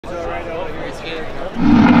The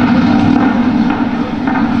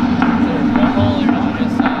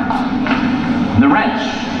wrench.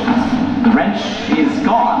 The wrench is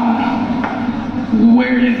gone.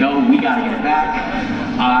 Where did it go? We gotta get it back.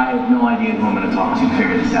 I have no idea who I'm gonna talk to to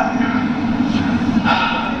figure this out.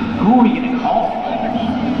 Who are we gonna call?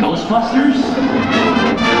 Ghostbusters?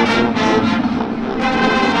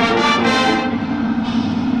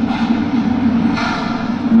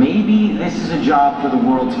 Maybe this is a job for the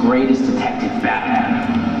world's greatest detective, Batman.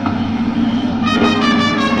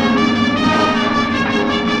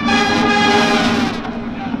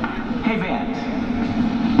 Hey, Van.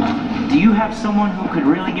 Do you have someone who could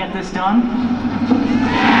really get this done?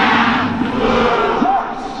 Of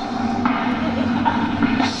course!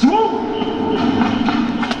 Swoop!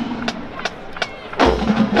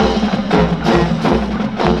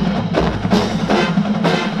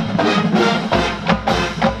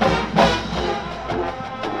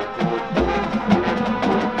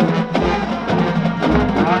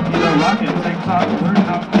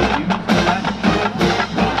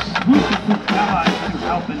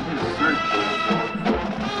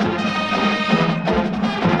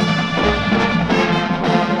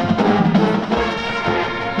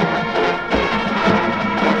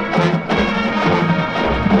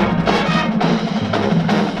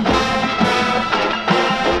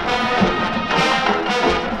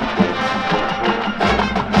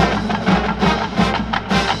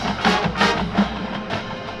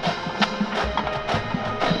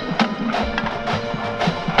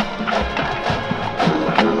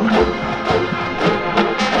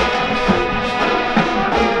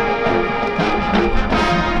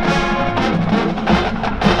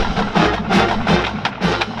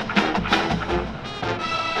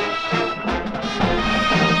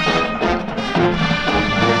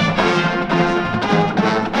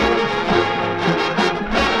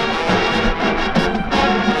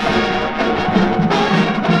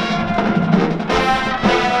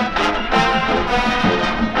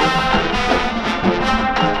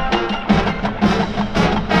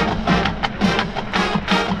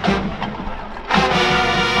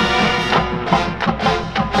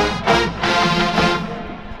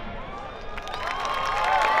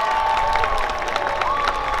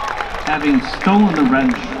 Having stolen the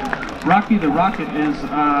wrench, Rocky the Rocket is,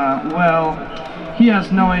 well, he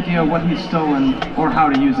has no idea what he's stolen or how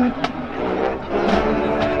to use it.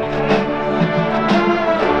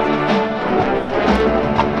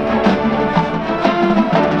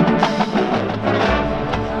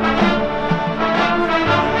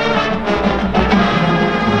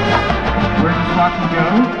 Where does Rocky go?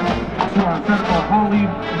 To our incredible Holly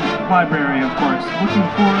library, of course, looking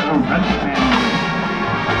for a wrench manual.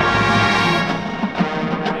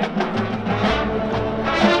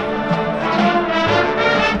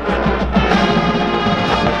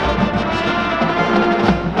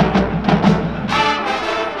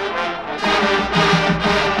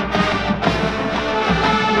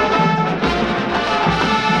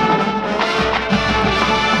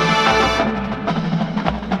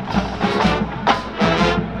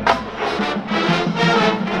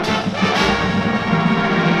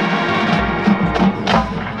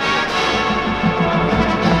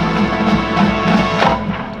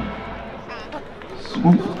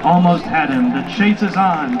 Swoop almost had him. The chase is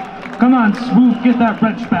on. Come on, Swoop, get that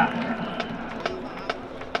wrench back.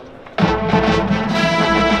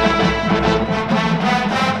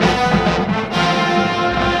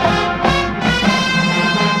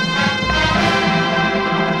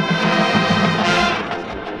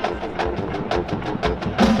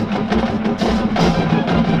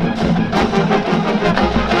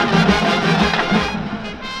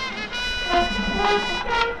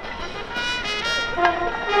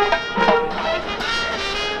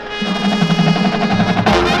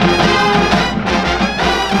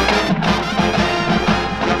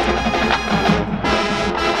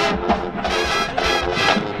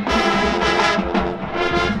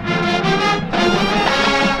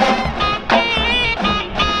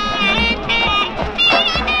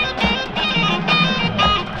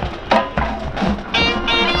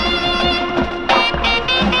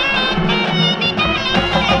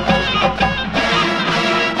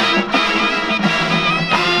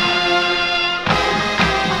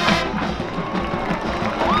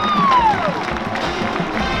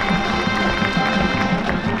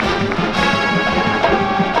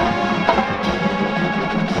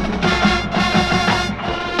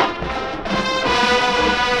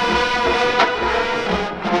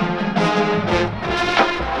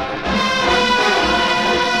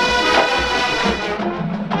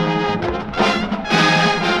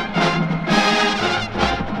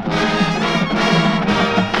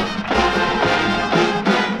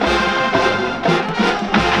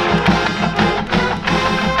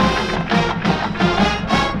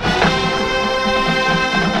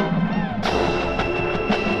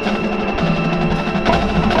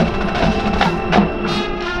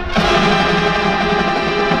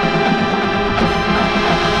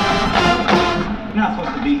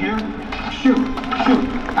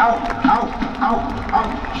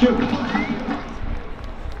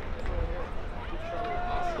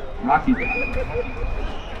 Rocky. I'm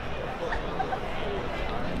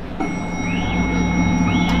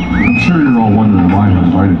sure you're all wondering why I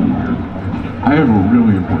invited you here. I have a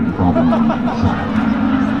really important problem on my side.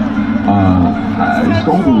 I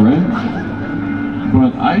stole the wrench,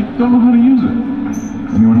 but I don't know how to use it.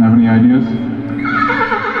 Anyone have any ideas?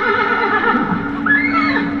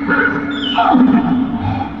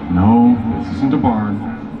 No, this isn't a barn.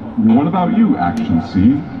 What about you, Action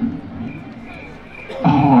C?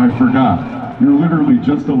 Oh, I forgot. You're literally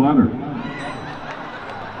just a letter.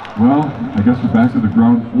 Well, I guess we're back to the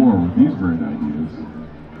ground floor with these great ideas.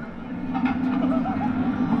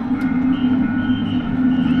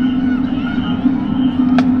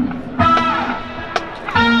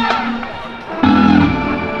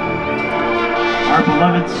 Our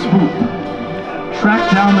beloved Swoop.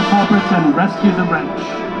 Track down the culprits and rescue the wrench.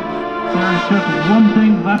 There is just one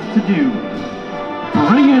thing left to do.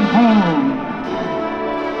 Bring it home!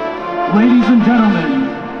 Ladies and gentlemen,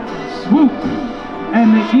 Swoop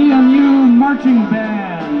and the EMU Marching Band.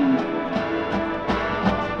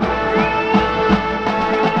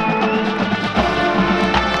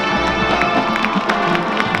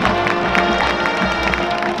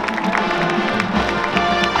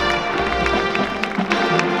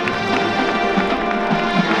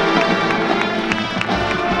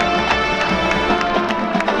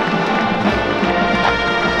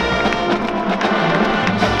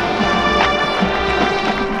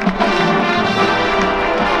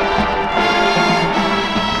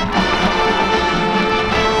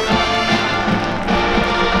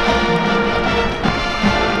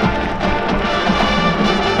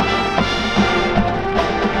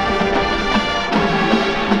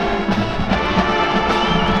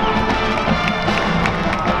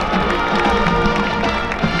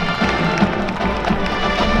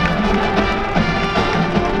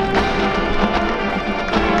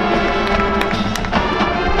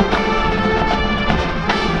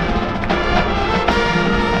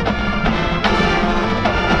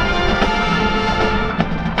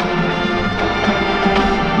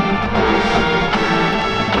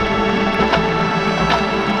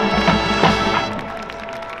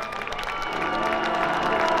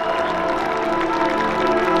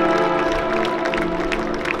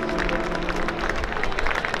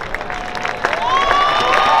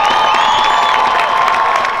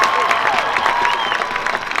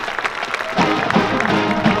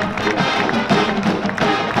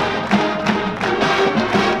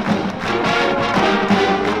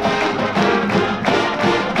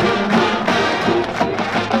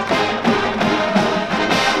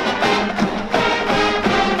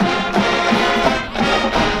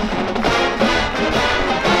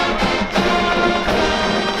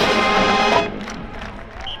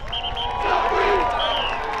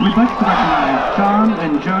 We'd like to recognize John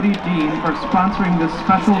and Jody Dean for sponsoring this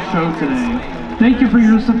special show today. Thank you for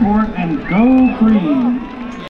your support, and go green!